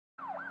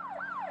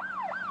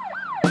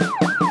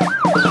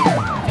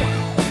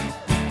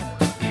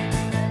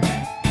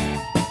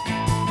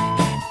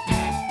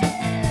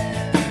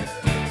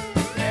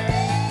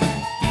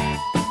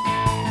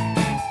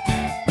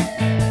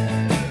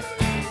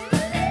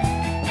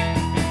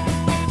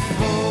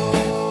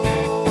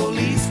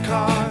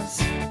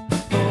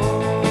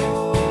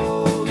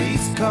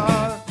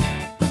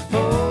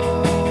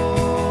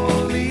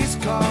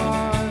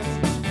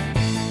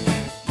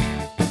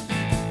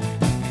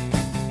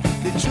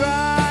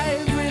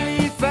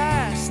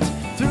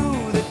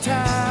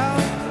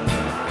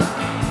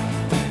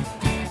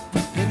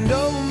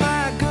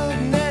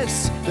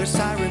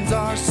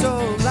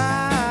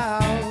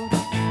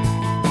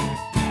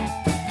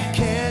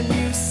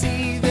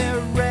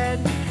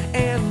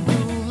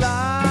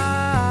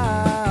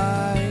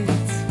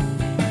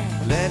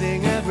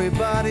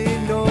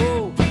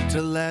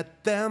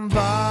let them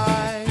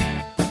by.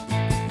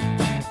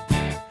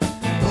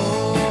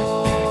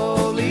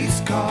 Police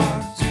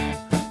cars,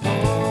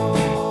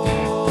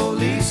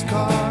 police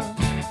cars,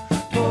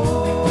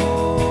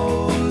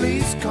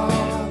 police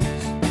cars.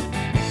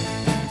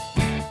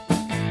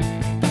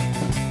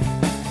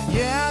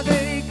 Yeah,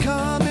 they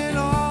come in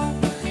all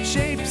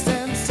shapes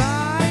and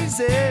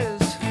sizes.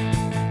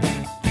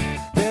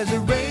 There's a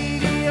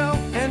radio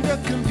and a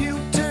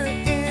computer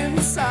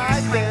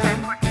inside them.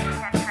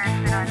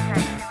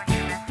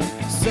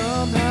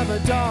 Some have a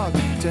dog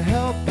to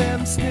help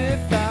them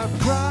sniff out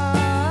crime.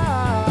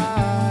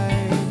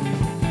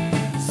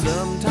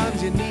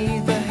 Sometimes you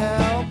need the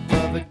help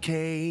of a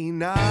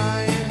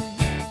canine.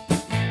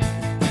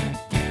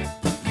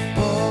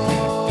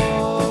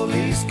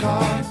 Police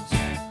cars,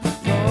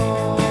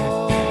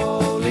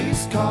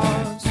 police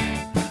cars,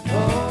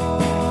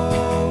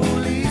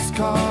 police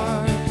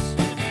cars.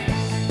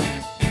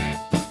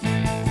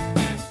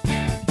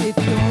 If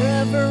you're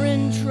ever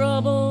in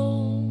trouble,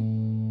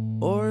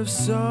 Or if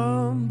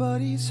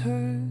somebody's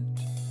hurt,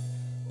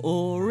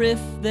 or if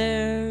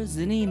there's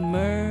an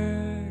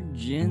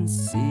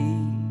emergency,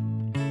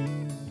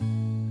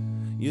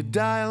 you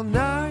dial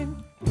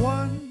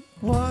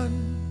 911.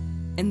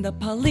 and the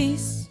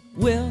police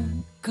will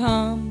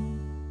come.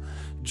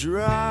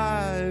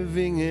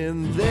 Driving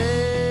in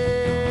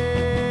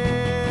there,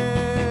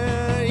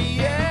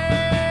 yeah.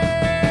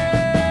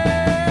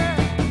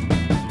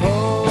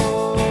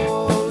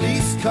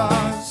 Police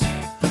cars,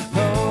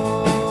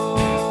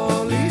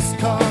 police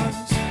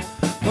cars,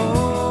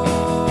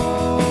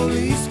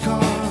 police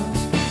cars,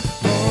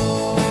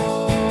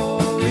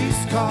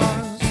 police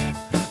cars,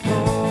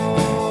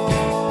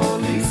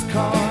 police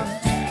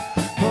cars,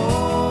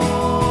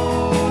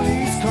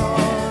 police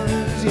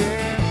cars,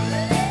 yeah.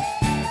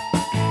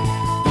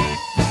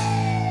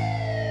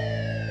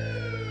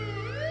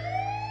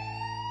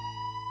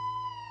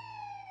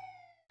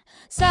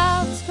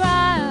 Subscribe.